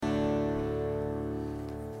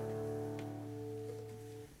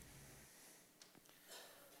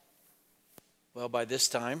Well, by this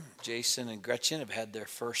time, Jason and Gretchen have had their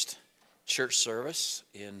first church service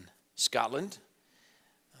in Scotland.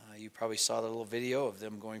 You probably saw the little video of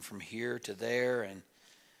them going from here to there, and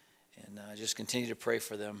just continue to pray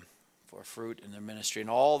for them for fruit in their ministry and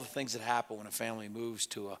all the things that happen when a family moves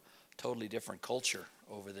to a totally different culture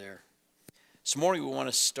over there. This morning I'm going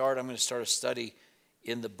to start a study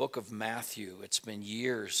in the book of Matthew. It's been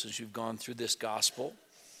years since we've gone through this gospel.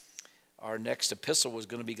 Our next epistle was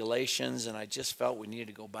going to be Galatians, and I just felt we needed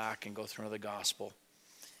to go back and go through another gospel.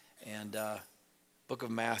 And book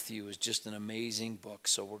of Matthew is just an amazing book,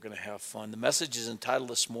 so we're going to have fun. The message is entitled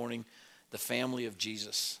this morning, The Family of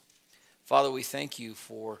Jesus. Father, we thank you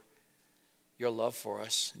for your love for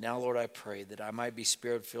us. Now, Lord, I pray that I might be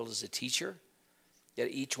spirit-filled as a teacher,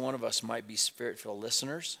 that each one of us might be spirit-filled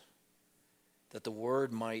listeners, that the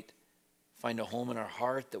word might find a home in our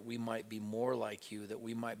heart, that we might be more like you, that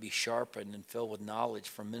we might be sharpened and filled with knowledge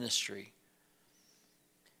for ministry.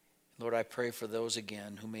 Lord, I pray for those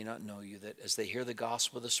again who may not know you, that as they hear the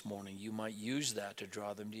gospel this morning, you might use that to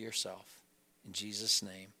draw them to yourself. In Jesus'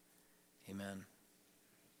 name, amen.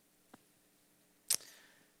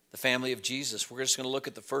 The family of Jesus. We're just going to look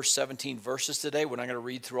at the first 17 verses today. We're not going to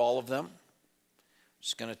read through all of them.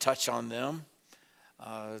 Just going to touch on them.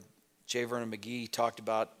 J. Vernon McGee talked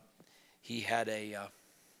about he had a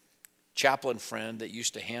chaplain friend that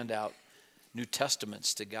used to hand out New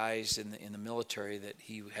Testaments to guys in the military that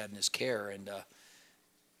he had in his care, and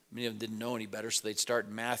many of them didn't know any better, so they'd start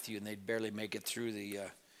in Matthew, and they'd barely make it through the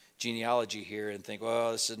genealogy here and think,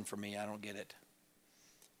 well, this isn't for me, I don't get it.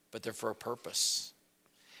 But they're for a purpose.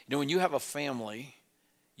 You know, when you have a family,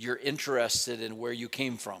 you're interested in where you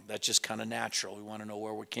came from. That's just kind of natural. We want to know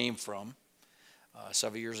where we came from.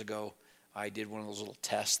 Several years ago, I did one of those little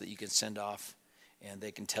tests that you can send off, and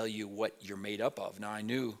they can tell you what you're made up of. Now, I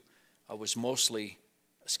knew I was mostly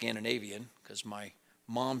Scandinavian because my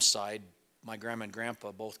mom's side, my grandma and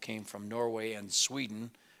grandpa both came from Norway and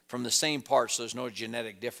Sweden from the same part, so there's no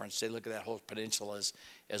genetic difference. They look at that whole peninsula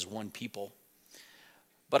as one people.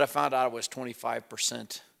 But I found out I was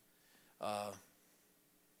 25%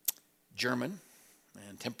 German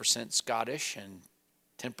and 10% Scottish and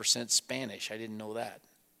 10% Spanish. I didn't know that.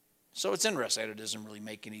 So it's interesting. It doesn't really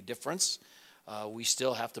make any difference. We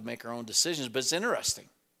still have to make our own decisions, but it's interesting.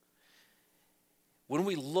 When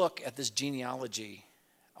we look at this genealogy,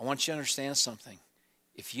 I want you to understand something.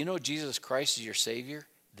 If you know Jesus Christ is your Savior,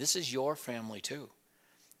 this is your family too.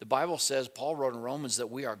 The Bible says, Paul wrote in Romans, that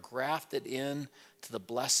we are grafted in to the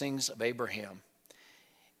blessings of Abraham.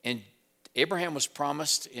 And Abraham was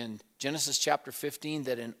promised in Genesis chapter 15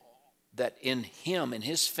 that in him, in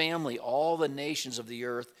his family, all the nations of the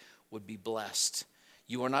earth would be blessed.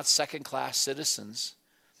 You are not second-class citizens.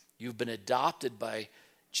 You've been adopted by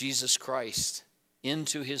Jesus Christ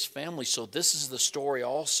into his family. So this is the story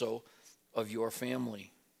also of your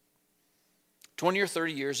family. 20 or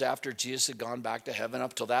 30 years after Jesus had gone back to heaven,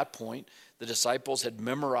 up till that point, the disciples had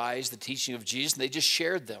memorized the teaching of Jesus, and they just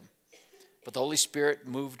shared them. But the Holy Spirit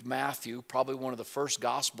moved Matthew, probably one of the first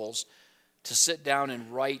Gospels, to sit down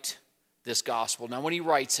and write this Gospel. Now, when he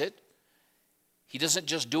writes it, he doesn't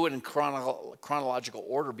just do it in chronological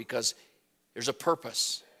order because there's a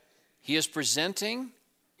purpose. He is presenting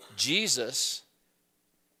Jesus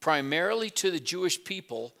primarily to the Jewish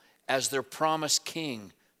people as their promised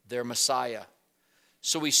king, their Messiah.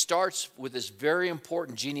 So he starts with this very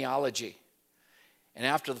important genealogy. And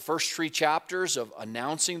after the first 3 chapters of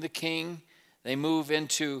announcing the king, they move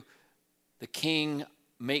into the king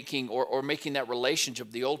making that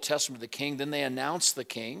relationship, the Old Testament of the king. Then they announce the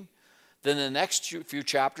king. Then the next few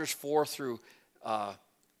chapters, 8 through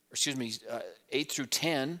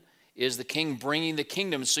 10, is the king bringing the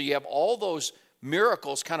kingdom. So you have all those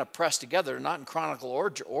miracles kind of pressed together, not in chronological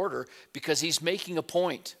order, because he's making a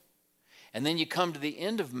point. And then you come to the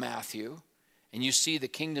end of Matthew, and you see the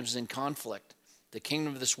kingdoms in conflict. The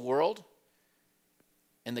kingdom of this world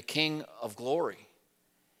and the king of glory.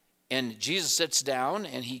 And Jesus sits down,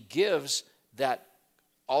 and he gives that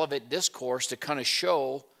Olivet discourse to kind of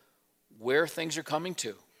show where things are coming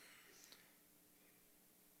to.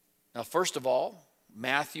 Now, first of all,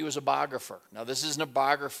 Matthew is a biographer. Now, this isn't a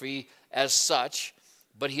biography as such,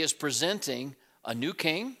 but he is presenting a new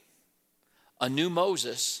king, a new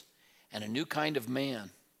Moses, and a new kind of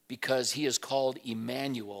man, because he is called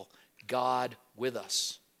Emmanuel, God with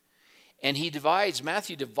us. And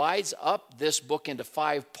Matthew divides up this book into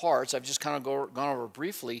 5 parts. I've just kind of gone over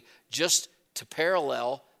briefly, just to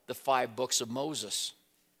parallel the 5 books of Moses.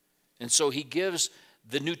 And so he gives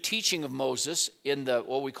the new teaching of Moses in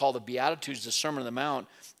what we call the Beatitudes, the Sermon on the Mount,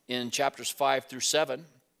 in chapters 5 through 7.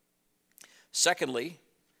 Secondly,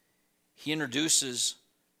 he introduces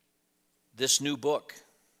this new book.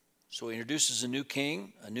 So he introduces a new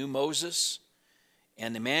king, a new Moses,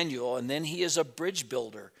 and Emmanuel, and then he is a bridge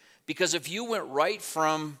builder. Because if you went right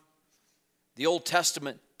from the Old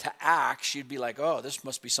Testament to Acts, you'd be like, oh, this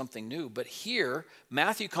must be something new. But here,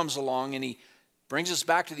 Matthew comes along and he brings us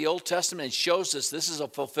back to the Old Testament and shows us this is a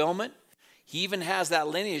fulfillment. He even has that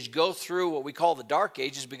lineage go through what we call the Dark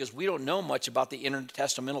Ages because we don't know much about the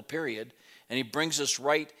intertestamental period. And he brings us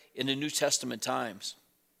right into New Testament times.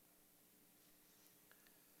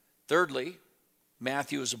 Thirdly,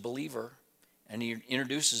 Matthew is a believer, and he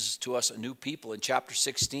introduces to us a new people. In chapter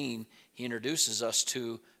 16, he introduces us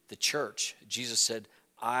to the church. Jesus said,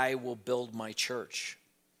 I will build my church.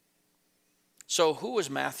 So who was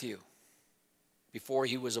Matthew before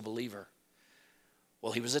he was a believer?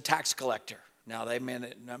 Well, he was a tax collector. Now, that may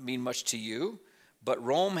not mean much to you, but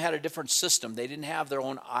Rome had a different system. They didn't have their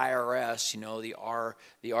own IRS,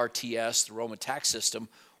 the RTS, the Roman tax system.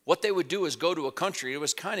 What they would do is go to a country. It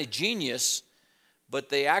was kind of genius, but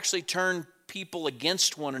they actually turned people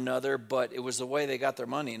against one another, but it was the way they got their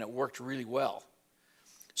money, and it worked really well.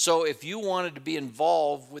 So if you wanted to be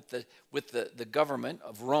involved with the government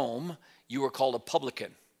of Rome, you were called a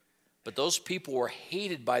publican. But those people were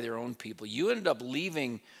hated by their own people. You ended up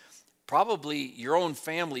leaving probably your own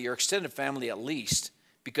family, your extended family at least,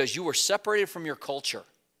 because you were separated from your culture.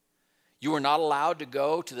 You were not allowed to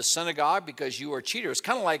go to the synagogue because you were a cheater. It's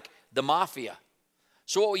kind of like the mafia.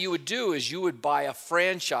 So what you would do is you would buy a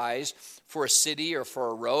franchise for a city or for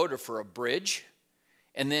a road or for a bridge,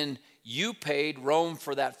 and then you paid Rome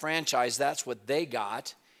for that franchise. That's what they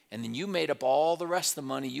got. And then you made up all the rest of the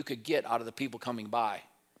money you could get out of the people coming by.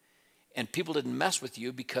 And people didn't mess with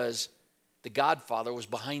you because the Godfather was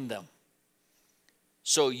behind them.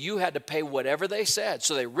 So you had to pay whatever they said.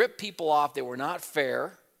 So they ripped people off. They were not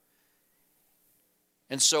fair.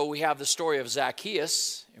 And so we have the story of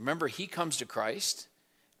Zacchaeus. Remember, he comes to Christ.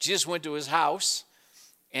 Jesus went to his house.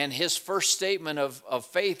 And his first statement of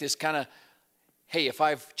faith is kind of, hey, if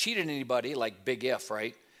I've cheated anybody, like big if,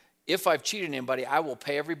 right? If I've cheated anybody, I will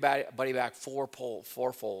pay everybody back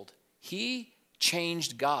fourfold. He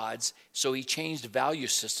changed God's, so he changed value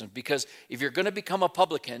systems. Because if you're going to become a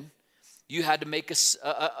publican, you had to make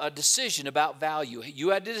a decision about value. You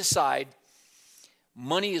had to decide,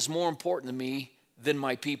 money is more important to me than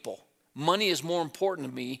my people. Money is more important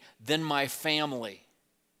to me than my family.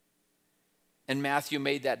 And Matthew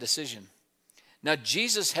made that decision. Now,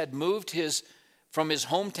 Jesus had moved from his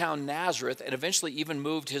hometown Nazareth and eventually even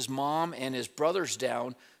moved his mom and his brothers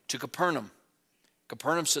down to Capernaum.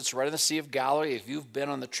 Capernaum sits right in the Sea of Galilee. If you've been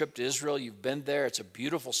on the trip to Israel, you've been there. It's a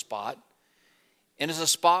beautiful spot. And it's a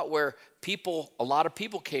spot where a lot of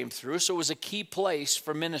people came through, so it was a key place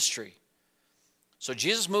for ministry. So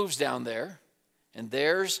Jesus moves down there, and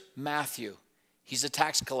there's Matthew. He's a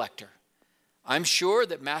tax collector. I'm sure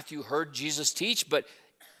that Matthew heard Jesus teach, but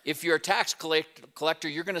if you're a tax collector,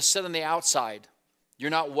 you're going to sit on the outside.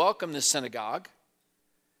 You're not welcome in the synagogue.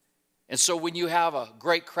 And so when you have a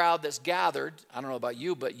great crowd that's gathered, I don't know about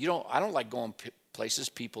you, but I don't like going places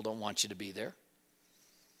people don't want you to be there.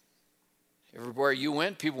 Everywhere you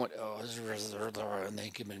went, people went, oh, and they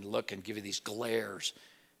come and look and give you these glares.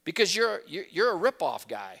 Because you're a rip-off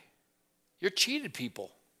guy. You're cheated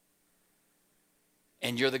people.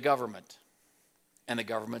 And you're the government. And the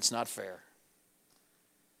government's not fair.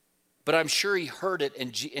 But I'm sure he heard it,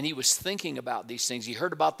 and he was thinking about these things. He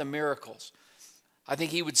heard about the miracles. I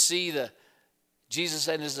think he would see Jesus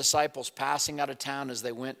and his disciples passing out of town as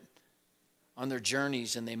they went on their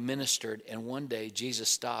journeys, and they ministered. And one day, Jesus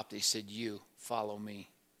stopped. He said, you, follow me.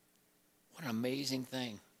 What an amazing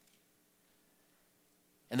thing.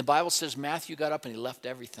 And the Bible says Matthew got up and he left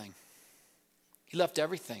everything. He left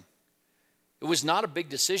everything. It was not a big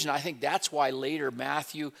decision. I think that's why later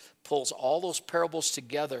Matthew pulls all those parables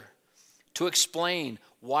together to explain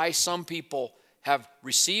why some people have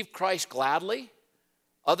received Christ gladly.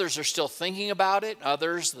 Others are still thinking about it.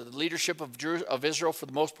 Others, the leadership of Israel for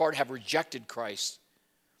the most part, have rejected Christ.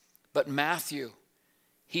 But Matthew,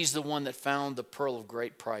 he's the one that found the pearl of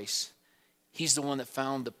great price. He's the one that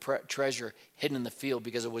found the treasure hidden in the field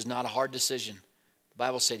because it was not a hard decision. The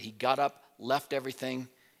Bible said he got up, left everything,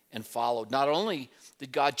 and followed. Not only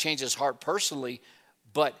did God change his heart personally,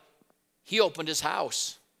 but he opened his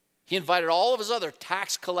house. He invited all of his other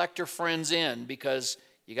tax collector friends in because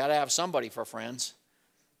you got to have somebody for friends.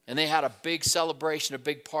 And they had a big celebration, a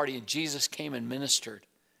big party, and Jesus came and ministered.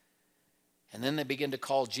 And then they began to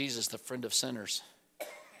call Jesus the friend of sinners.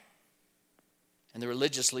 And the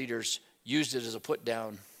religious leaders used it as a put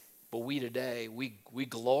down. But we today, we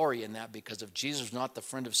glory in that because if Jesus was not the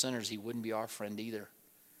friend of sinners, he wouldn't be our friend either.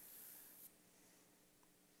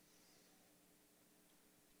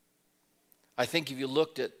 I think if you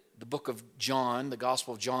looked at the book of John, the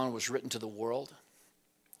Gospel of John was written to the world.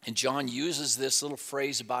 And John uses this little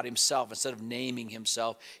phrase about himself. Instead of naming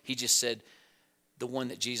himself, he just said, the one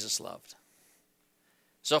that Jesus loved.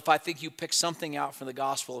 So if I think you pick something out from the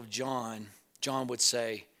Gospel of John, John would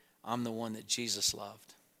say, I'm the one that Jesus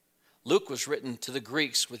loved. Luke was written to the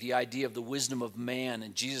Greeks with the idea of the wisdom of man,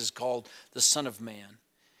 and Jesus called the Son of Man.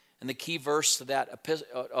 And the key verse of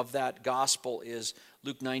that gospel is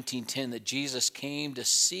Luke 19:10, that Jesus came to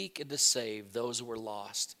seek and to save those who were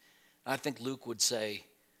lost. And I think Luke would say,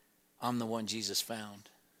 I'm the one Jesus found.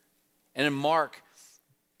 And in Mark,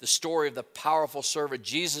 the story of the powerful servant,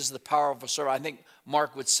 Jesus the powerful servant, I think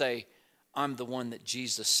Mark would say, I'm the one that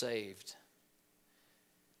Jesus saved.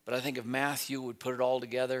 But I think if Matthew would put it all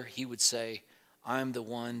together, he would say, I'm the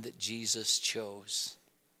one that Jesus chose.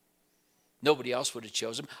 Nobody else would have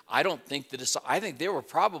chosen him. I think they were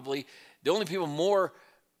probably the only people more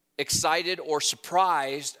excited or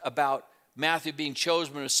surprised about Matthew being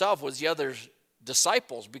chosen himself was the other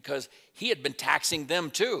disciples, because he had been taxing them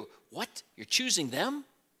too. What? You're choosing them?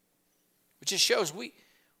 Which just shows we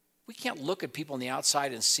can't look at people on the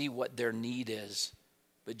outside and see what their need is,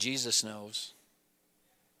 but Jesus knows.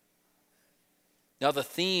 Now the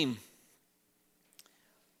theme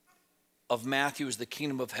of Matthew is the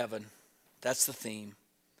kingdom of heaven. That's the theme.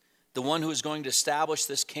 The one who is going to establish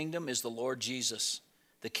this kingdom is the Lord Jesus.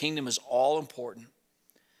 The kingdom is all important.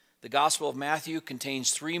 The Gospel of Matthew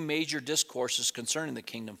contains three major discourses concerning the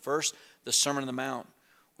kingdom. First, the Sermon on the Mount,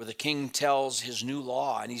 where the king tells his new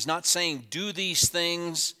law. And he's not saying do these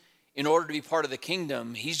things in order to be part of the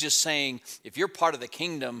kingdom. He's just saying if you're part of the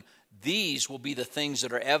kingdom, these will be the things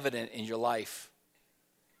that are evident in your life.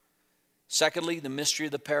 Secondly, the mystery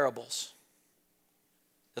of the parables.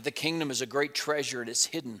 That the kingdom is a great treasure and it's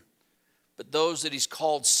hidden. But those that he's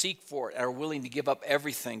called seek for it and are willing to give up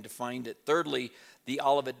everything to find it. Thirdly, the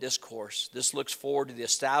Olivet Discourse. This looks forward to the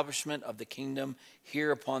establishment of the kingdom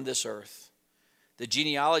here upon this earth. The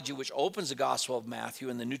genealogy which opens the Gospel of Matthew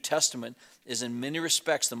in the New Testament is in many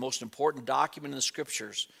respects the most important document in the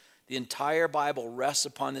Scriptures. The entire Bible rests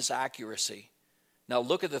upon this accuracy. Now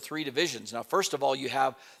look at the three divisions. Now first of all, you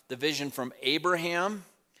have the vision from Abraham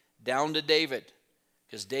down to David,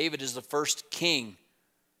 because David is the first king.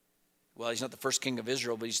 Well, he's not the first king of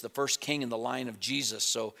Israel, but he's the first king in the line of Jesus.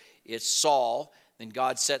 So it's Saul. Then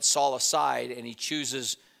God sets Saul aside, and he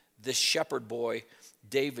chooses this shepherd boy,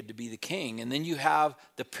 David, to be the king. And then you have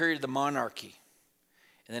the period of the monarchy.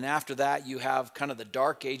 And then after that, you have kind of the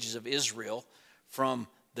dark ages of Israel from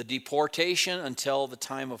the deportation until the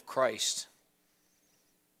time of Christ.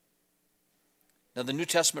 Now, the New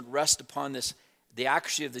Testament rests upon the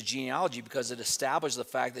accuracy of the genealogy because it establishes the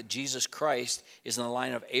fact that Jesus Christ is in the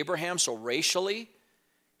line of Abraham. So racially,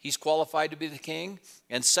 he's qualified to be the king.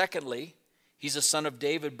 And secondly, he's a son of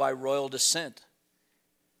David by royal descent.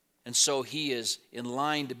 And so he is in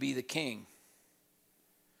line to be the king.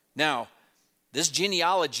 Now, this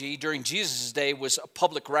genealogy during Jesus' day was a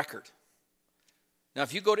public record. Now,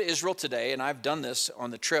 if you go to Israel today, and I've done this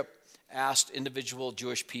on the trip, asked individual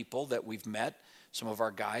Jewish people that we've met, some of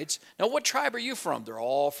our guides, now what tribe are you from? They're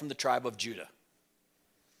all from the tribe of Judah.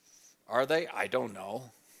 Are they? I don't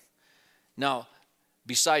know. Now,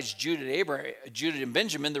 besides Judah and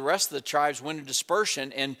Benjamin, the rest of the tribes went in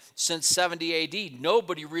dispersion, and since 70 AD,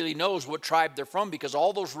 nobody really knows what tribe they're from because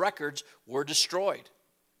all those records were destroyed.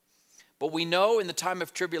 But we know in the time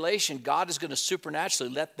of tribulation, God is going to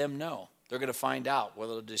supernaturally let them know. They're going to find out,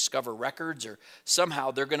 whether they'll discover records or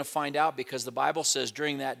somehow they're going to find out, because the Bible says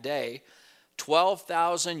during that day,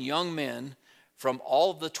 12,000 young men from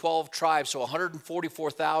all of the 12 tribes, so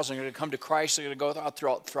 144,000 are going to come to Christ. They're going to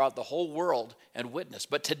go throughout the whole world and witness.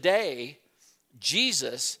 But today,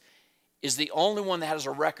 Jesus is the only one that has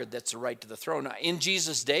a record that's the right to the throne. Now, in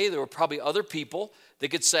Jesus' day, there were probably other people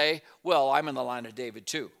that could say, well, I'm in the line of David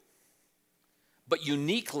too. But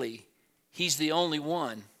uniquely, he's the only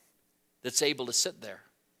one that's able to sit there.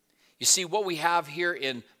 You see, what we have here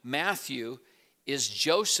in Matthew is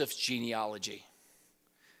Joseph's genealogy.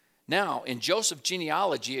 Now, in Joseph's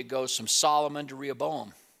genealogy, it goes from Solomon to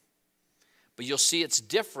Rehoboam. But you'll see it's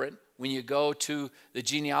different when you go to the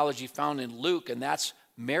genealogy found in Luke, and that's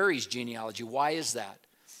Mary's genealogy. Why is that?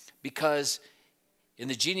 Because in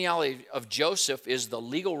the genealogy of Joseph is the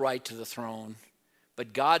legal right to the throne,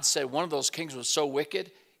 but God said one of those kings was so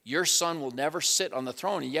wicked, your son will never sit on the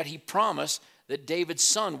throne, and yet he promised that David's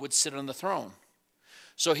son would sit on the throne.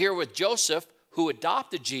 So here with Joseph, who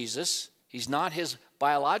adopted Jesus, he's not his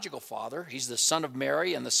biological father, he's the son of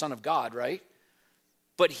Mary and the son of God, right?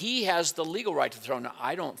 But he has the legal right to the throne. Now,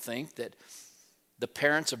 I don't think that the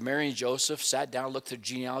parents of Mary and Joseph sat down, looked at their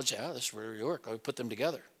genealogy. Oh, this really work. I put them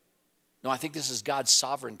together. No, I think this is God's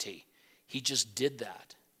sovereignty. He just did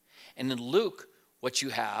that. And in Luke, what you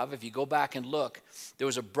have, if you go back and look, there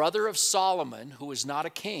was a brother of Solomon who was not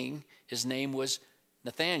a king. His name was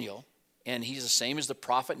Nathaniel, and he's the same as the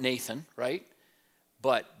prophet Nathan, right?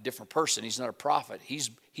 But different person. He's not a prophet.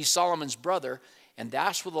 He's Solomon's brother, and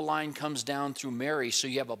that's where the line comes down through Mary. So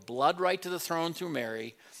you have a blood right to the throne through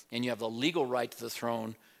Mary, and you have the legal right to the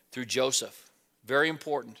throne through Joseph. Very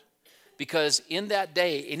important. Because in that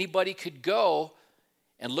day, anybody could go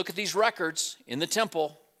and look at these records in the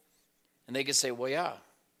temple, and they could say, well, yeah.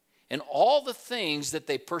 And all the things that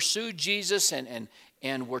they pursued Jesus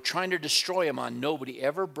and were trying to destroy him on, nobody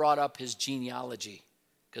ever brought up his genealogy,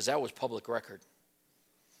 because that was public record.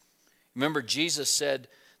 Remember, Jesus said,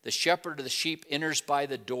 the shepherd of the sheep enters by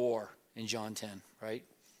the door in John 10, right?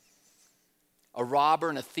 A robber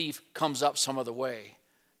and a thief comes up some other way.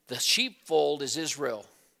 The sheepfold is Israel.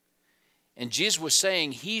 And Jesus was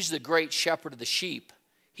saying he's the great shepherd of the sheep.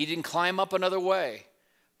 He didn't climb up another way.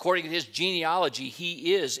 According to his genealogy,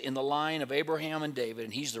 he is in the line of Abraham and David,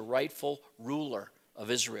 and he's the rightful ruler of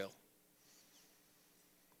Israel.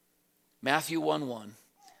 Matthew 1:1,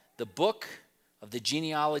 the book of the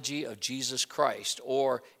genealogy of Jesus Christ,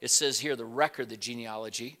 or it says here the record, the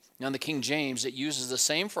genealogy. Now in the King James, it uses the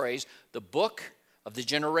same phrase, the book of the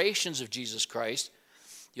generations of Jesus Christ.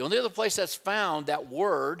 The only other place that's found, that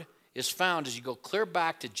word is found as you go clear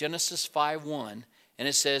back to Genesis 5:1, and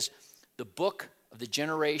it says the book of the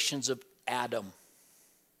generations of Adam.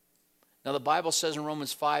 Now the Bible says in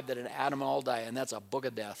Romans 5 that in Adam all die, and that's a book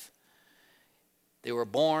of death. They were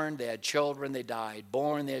born, they had children, they died.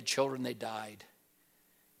 Born, they had children, they died.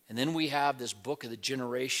 And then we have this book of the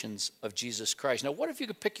generations of Jesus Christ. Now, what if you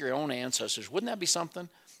could pick your own ancestors? Wouldn't that be something?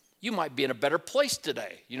 You might be in a better place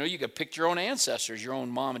today. You know, you could pick your own ancestors, your own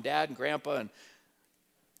mom and dad and grandpa. And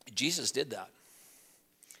Jesus did that.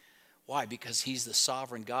 Why? Because he's the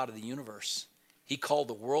sovereign God of the universe. He called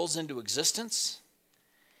the worlds into existence.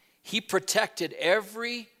 He protected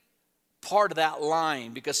every part of that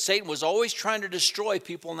line because Satan was always trying to destroy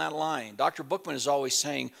people in that line. Dr. Bookman is always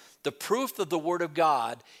saying the proof of the Word of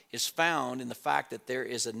God is found in the fact that there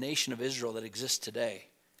is a nation of Israel that exists today.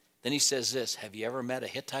 Then he says this, have you ever met a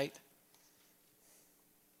Hittite?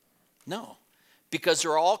 No, because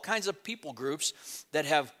there are all kinds of people groups that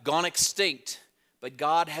have gone extinct, but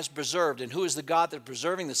God has preserved. And who is the God that's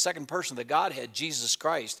preserving? The second person of the Godhead, Jesus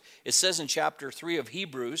Christ. It says in chapter 3 of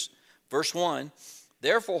Hebrews, verse 1,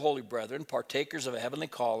 therefore, holy brethren, partakers of a heavenly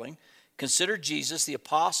calling, consider Jesus the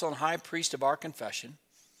apostle and high priest of our confession.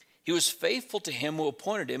 He was faithful to him who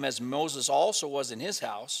appointed him, as Moses also was in his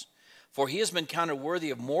house. For he has been counted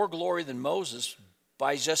worthy of more glory than Moses,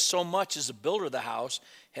 by just so much as the builder of the house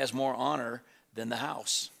has more honor than the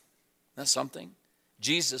house. That's something.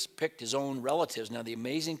 Jesus picked his own relatives. Now, the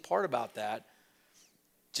amazing part about that,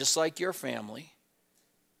 just like your family,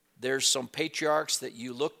 there's some patriarchs that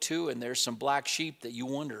you look to, and there's some black sheep that you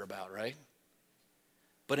wonder about, right?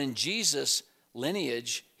 But in Jesus'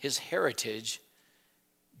 lineage, his heritage,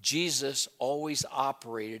 Jesus always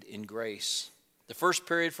operated in grace. The first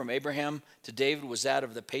period from Abraham to David was that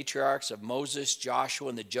of the patriarchs of Moses, Joshua,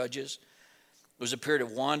 and the judges. It was a period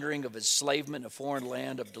of wandering, of enslavement in a foreign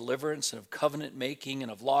land, of deliverance, and of covenant making,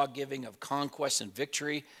 and of law giving, of conquest and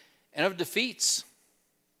victory, and of defeats.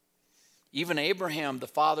 Even Abraham, the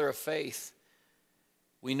father of faith,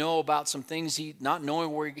 we know about some things not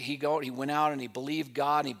knowing where he went out and he believed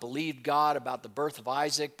God, and he believed God about the birth of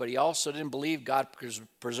Isaac, but he also didn't believe God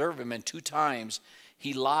preserve him, and 2 times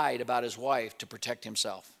he lied about his wife to protect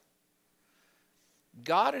himself.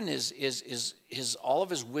 God in his all of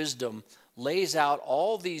his wisdom lays out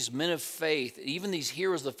all these men of faith, even these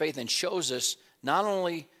heroes of faith, and shows us not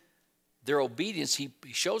only their obedience, he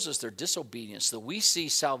shows us their disobedience. That we see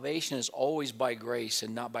salvation is always by grace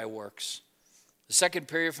and not by works. The second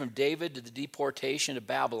period from David to the deportation to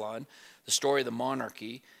Babylon, the story of the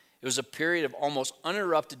monarchy, it was a period of almost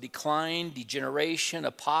uninterrupted decline, degeneration,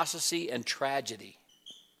 apostasy, and tragedy.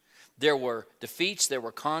 There were defeats, there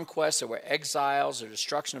were conquests, there were exiles, the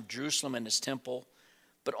destruction of Jerusalem and its temple.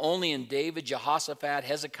 But only in David, Jehoshaphat,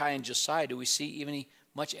 Hezekiah, and Josiah do we see even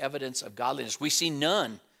much evidence of godliness. We see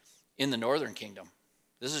none in the northern kingdom.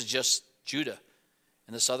 This is just Judah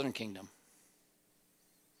and the southern kingdom.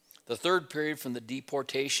 The third period from the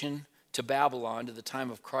deportation to Babylon to the time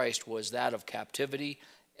of Christ was that of captivity,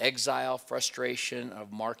 exile, frustration,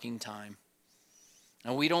 of marking time.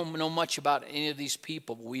 And we don't know much about any of these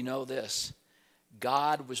people, but we know this.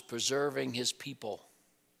 God was preserving his people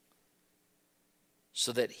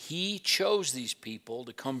so that he chose these people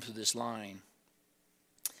to come through this line.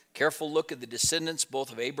 Careful look at the descendants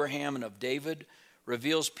both of Abraham and of David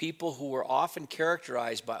reveals people who were often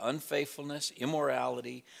characterized by unfaithfulness,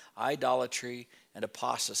 immorality, idolatry, and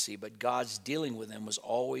apostasy, but God's dealing with them was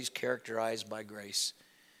always characterized by grace.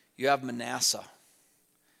 You have Manasseh.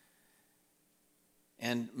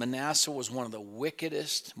 And Manasseh was one of the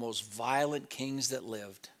wickedest, most violent kings that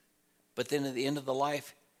lived. But then at the end of the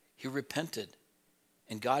life, he repented,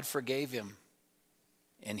 and God forgave him,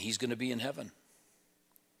 and he's going to be in heaven.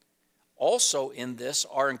 Also in this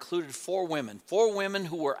are included four women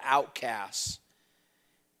who were outcasts.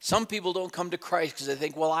 Some people don't come to Christ because they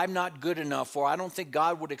think, well, I'm not good enough, or I don't think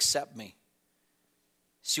God would accept me.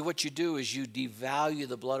 See, what you do is you devalue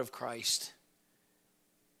the blood of Christ.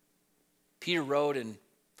 Peter wrote in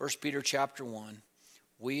 1 Peter chapter 1,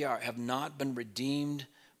 we have not been redeemed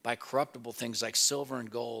by corruptible things like silver and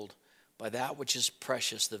gold, by that which is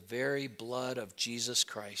precious, the very blood of Jesus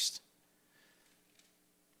Christ.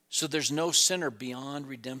 So there's no sinner beyond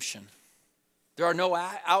redemption. There are no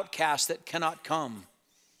outcasts that cannot come.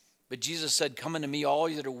 But Jesus said, come unto me, all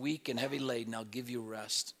you that are weak and heavy laden, I'll give you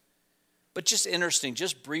rest. But just interesting,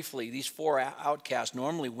 just briefly, these four outcasts,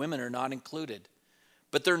 normally women are not included,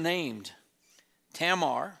 but they're named.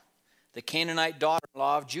 Tamar, the Canaanite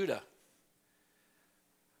daughter-in-law of Judah.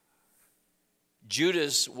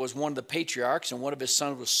 Judah was one of the patriarchs, and one of his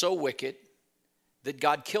sons was so wicked that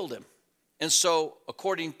God killed him. And so,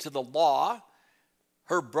 according to the law,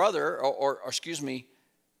 her brother,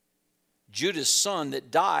 Judah's son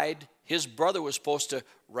that died, his brother was supposed to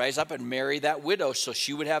rise up and marry that widow so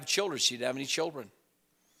she would have children. She didn't have any children.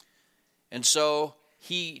 And so,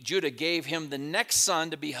 Judah gave him the next son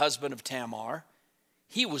to be husband of Tamar.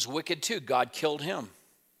 He was wicked too. God killed him.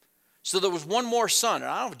 So there was one more son.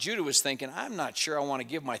 And I don't know if Judah was thinking, I'm not sure I want to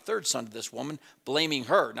give my third son to this woman, blaming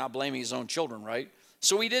her, not blaming his own children, right?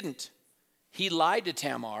 So he didn't. He lied to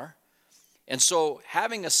Tamar. And so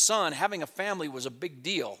having a son, having a family was a big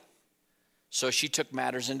deal. So she took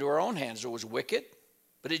matters into her own hands. It was wicked,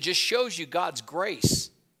 but it just shows you God's grace.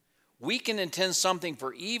 We can intend something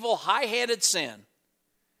for evil, high-handed sin,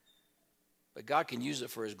 but God can use it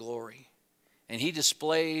for his glory. And he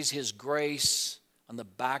displays his grace on the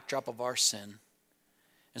backdrop of our sin.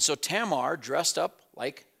 And so Tamar dressed up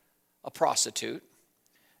like a prostitute.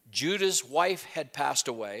 Judah's wife had passed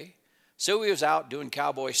away. So he was out doing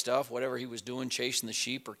cowboy stuff, whatever he was doing, chasing the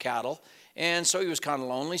sheep or cattle. And so he was kind of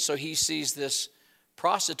lonely. So he sees this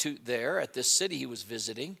prostitute there at this city he was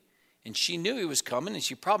visiting. And she knew he was coming, and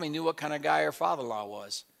she probably knew what kind of guy her father-in-law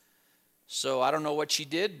was. So I don't know what she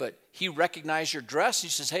did, but he recognized her dress. He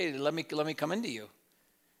says, hey, let me come into you.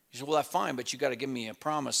 He said, well, that's fine, but you got to give me a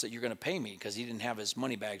promise that you're going to pay me, because he didn't have his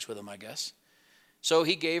money bags with him, I guess. So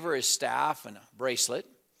he gave her his staff and a bracelet,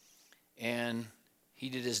 and he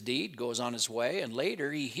did his deed, goes on his way, and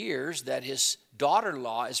later he hears that his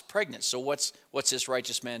daughter-in-law is pregnant. So what's this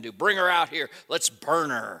righteous man do? Bring her out here. Let's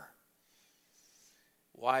burn her.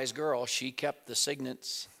 Wise girl, she kept the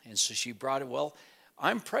signets, and so she brought it. Well,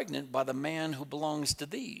 I'm pregnant by the man who belongs to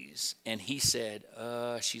these. And he said,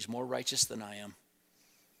 she's more righteous than I am.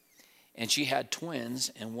 And she had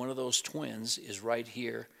twins, and one of those twins is right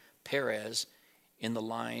here, Perez, in the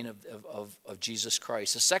line of Jesus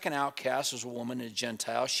Christ. The second outcast was a woman, a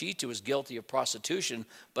Gentile. She too was guilty of prostitution,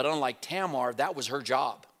 but unlike Tamar, that was her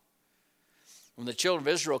job. When the children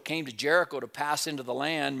of Israel came to Jericho to pass into the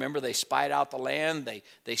land, remember they spied out the land.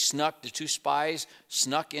 They snuck, the two spies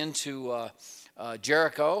snuck into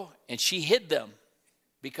Jericho, and she hid them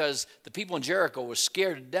because the people in Jericho were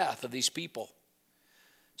scared to death of these people.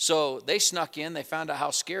 So they snuck in. They found out how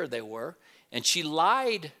scared they were, and she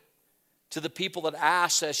lied to the people that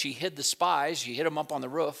asked as she hid the spies. She hid them up on the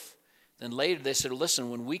roof. Then later they said, listen,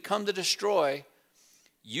 when we come to destroy,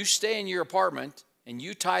 you stay in your apartment and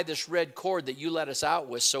you tie this red cord that you let us out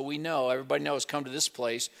with so we know, everybody knows, come to this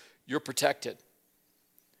place, you're protected.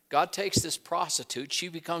 God takes this prostitute. She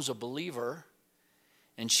becomes a believer,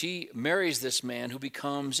 and she marries this man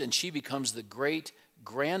and she becomes the great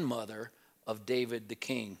grandmother of David the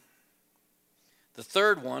king. The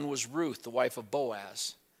third one was Ruth, the wife of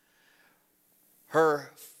Boaz.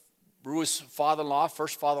 Ruth's father-in-law,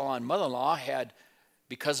 first father-in-law and mother-in-law had,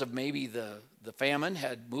 because of maybe the famine,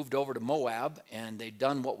 had moved over to Moab, and they'd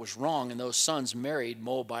done what was wrong, and those sons married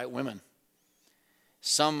Moabite women.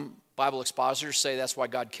 Some Bible expositors say that's why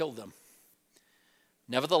God killed them.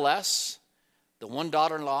 Nevertheless, the one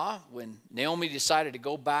daughter-in-law, when Naomi decided to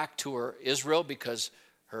go back to her Israel because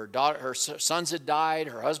her sons had died,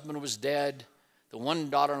 her husband was dead, the one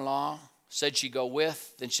daughter-in-law said she'd go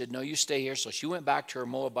with. Then she said, no, you stay here. So she went back to her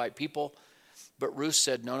Moabite people. But Ruth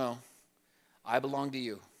said, no, I belong to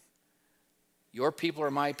you. Your people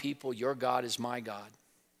are my people. Your God is my God.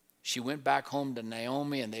 She went back home to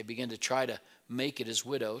Naomi, and they began to try to make it as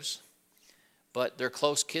widows. But their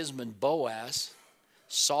close kinsman Boaz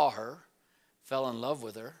saw her, fell in love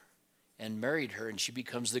with her, and married her, and she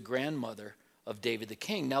becomes the grandmother of David the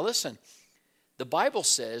king. Now listen, the Bible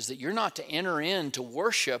says that you're not to enter into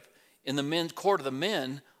worship in the court of the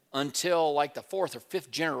men until like the fourth or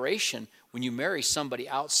fifth generation when you marry somebody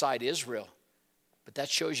outside Israel. But that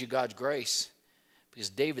shows you God's grace, because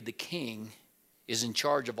David the king is in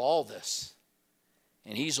charge of all this.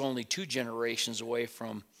 And he's only 2 generations away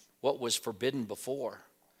from what was forbidden before.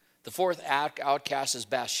 The fourth outcast is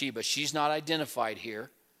Bathsheba. She's not identified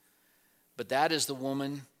here, but that is the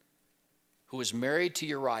woman who was married to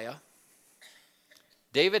Uriah.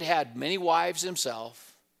 David had many wives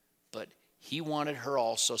himself, but he wanted her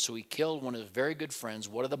also, so he killed one of his very good friends,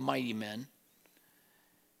 one of the mighty men,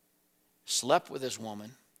 slept with his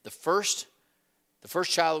woman. The first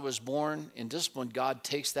child that was born in discipline, God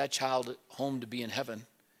takes that child home to be in heaven.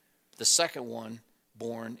 The second one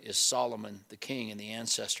born is Solomon, the king and the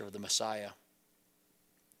ancestor of the Messiah.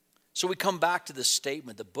 So we come back to this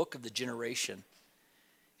statement, the book of the generation.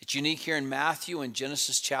 It's unique here in Matthew and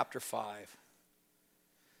Genesis chapter 5.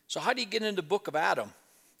 So how do you get into the book of Adam?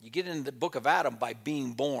 You get into the book of Adam by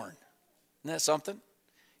being born. Isn't that something?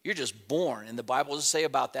 You're just born. And the Bible does say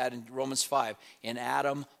about that in Romans 5. In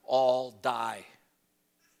Adam all die.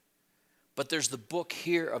 But there's the book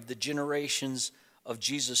here of the generations of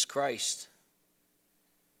Jesus Christ.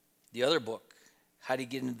 The other book, how do you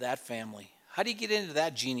get into that family? How do you get into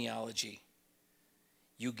that genealogy?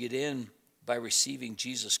 You get in by receiving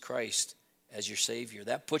Jesus Christ as your Savior.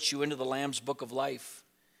 That puts you into the Lamb's book of life.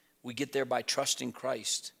 We get there by trusting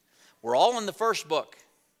Christ. We're all in the first book,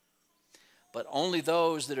 but only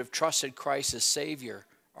those that have trusted Christ as Savior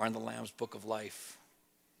are in the Lamb's book of life.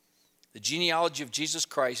 The genealogy of Jesus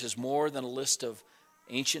Christ is more than a list of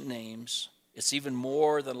ancient names. It's even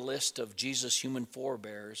more than a list of Jesus' human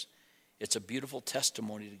forebears. It's a beautiful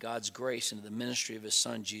testimony to God's grace and to the ministry of his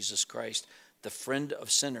Son, Jesus Christ, the friend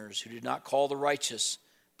of sinners who did not call the righteous,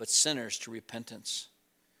 but sinners to repentance.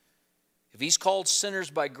 If he's called sinners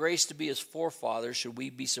by grace to be his forefathers, should we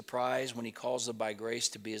be surprised when he calls them by grace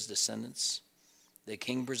to be his descendants? The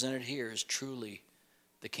King presented here is truly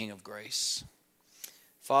the King of grace.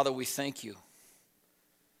 Father, we thank you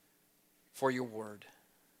for your word.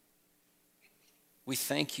 We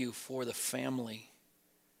thank you for the family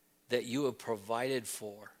that you have provided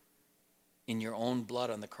for in your own blood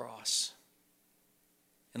on the cross.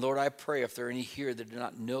 And Lord, I pray if there are any here that do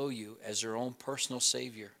not know you as their own personal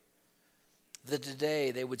Savior, that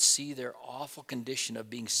today they would see their awful condition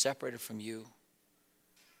of being separated from you,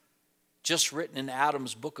 just written in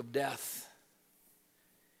Adam's book of death.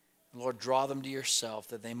 Lord, draw them to yourself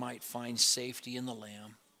that they might find safety in the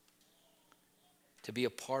Lamb, to be a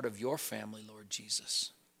part of your family, Lord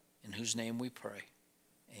Jesus, in whose name we pray.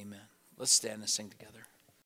 Amen. Let's stand and sing together.